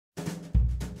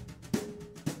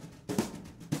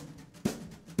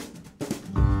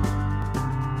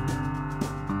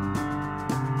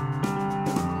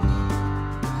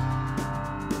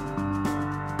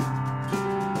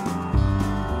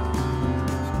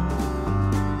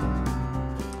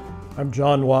I'm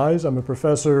John Weisz. I'm a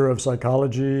professor of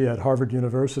psychology at Harvard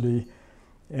University,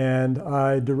 and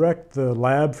I direct the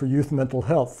Lab for Youth Mental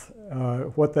Health.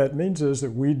 What that means is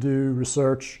that we do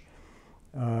research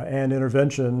and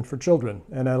intervention for children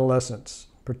and adolescents,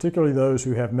 particularly those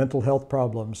who have mental health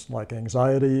problems like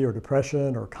anxiety or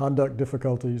depression or conduct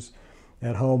difficulties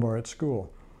at home or at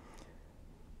school.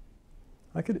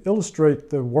 I could illustrate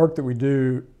the work that we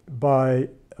do by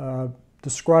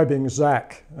describing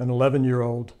Zach, an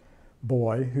 11-year-old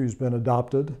boy who's been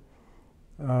adopted.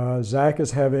 Zach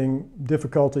is having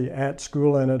difficulty at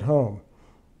school and at home.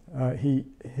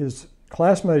 His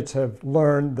classmates have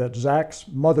learned that Zach's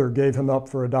mother gave him up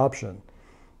for adoption,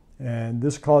 and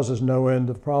this causes no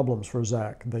end of problems for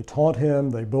Zach. They taunt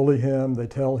him, they bully him, they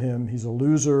tell him he's a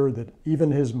loser, that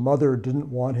even his mother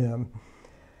didn't want him.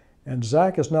 And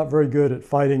Zach is not very good at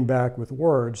fighting back with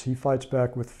words. He fights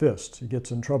back with fists. He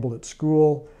gets in trouble at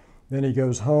school. Then he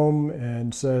goes home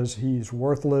and says he's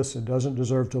worthless and doesn't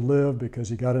deserve to live because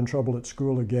he got in trouble at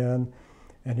school again.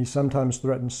 And he sometimes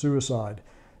threatens suicide.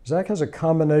 Zach has a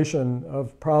combination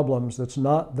of problems that's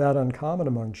not that uncommon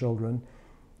among children.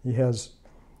 He has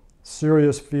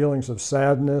serious feelings of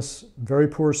sadness, very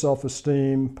poor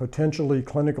self-esteem, potentially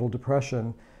clinical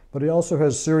depression, but he also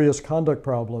has serious conduct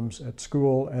problems at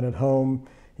school and at home.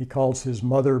 He calls his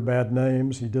mother bad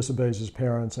names, he disobeys his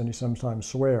parents, and he sometimes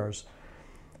swears.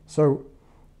 So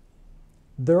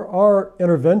there are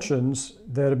interventions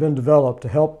that have been developed to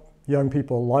help young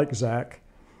people like Zach,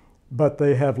 but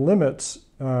they have limits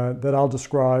that I'll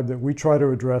describe that we try to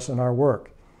address in our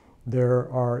work. There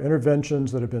are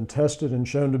interventions that have been tested and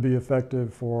shown to be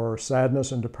effective for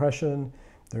sadness and depression.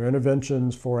 There are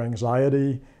interventions for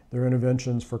anxiety. There are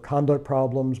interventions for conduct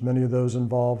problems. Many of those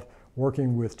involve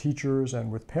working with teachers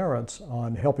and with parents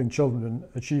on helping children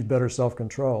achieve better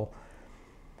self-control.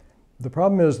 The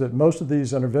problem is that most of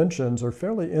these interventions are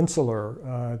fairly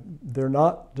insular. They're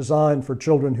not designed for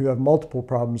children who have multiple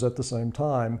problems at the same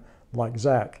time, like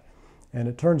Zach. And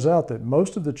it turns out that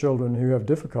most of the children who have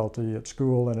difficulty at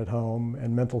school and at home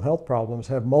and mental health problems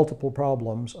have multiple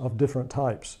problems of different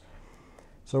types.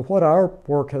 So what our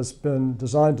work has been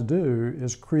designed to do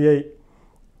is create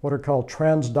what are called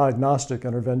transdiagnostic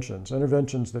interventions,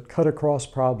 interventions that cut across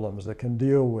problems, that can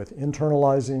deal with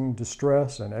internalizing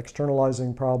distress and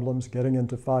externalizing problems, getting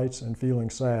into fights and feeling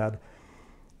sad,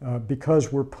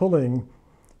 because we're pulling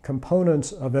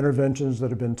components of interventions that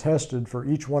have been tested for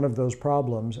each one of those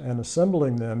problems and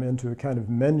assembling them into a kind of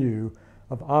menu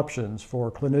of options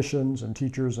for clinicians and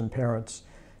teachers and parents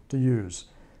to use.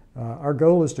 Our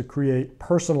goal is to create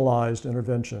personalized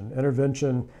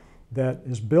intervention that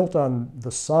is built on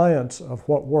the science of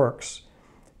what works,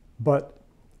 but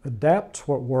adapts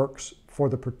what works for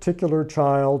the particular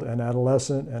child and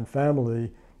adolescent and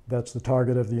family that's the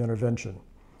target of the intervention.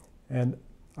 And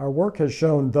our work has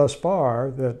shown thus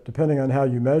far that, depending on how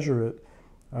you measure it,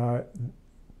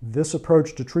 this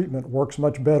approach to treatment works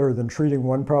much better than treating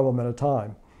one problem at a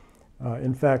time.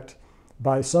 In fact,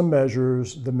 by some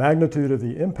measures, the magnitude of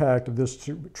the impact of this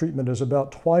treatment is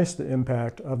about twice the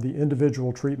impact of the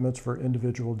individual treatments for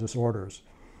individual disorders.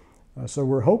 So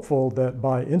we're hopeful that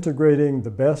by integrating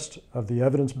the best of the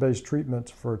evidence-based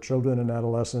treatments for children and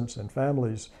adolescents and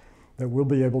families, that we'll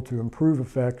be able to improve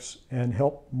effects and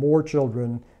help more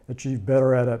children achieve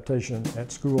better adaptation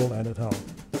at school and at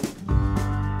home.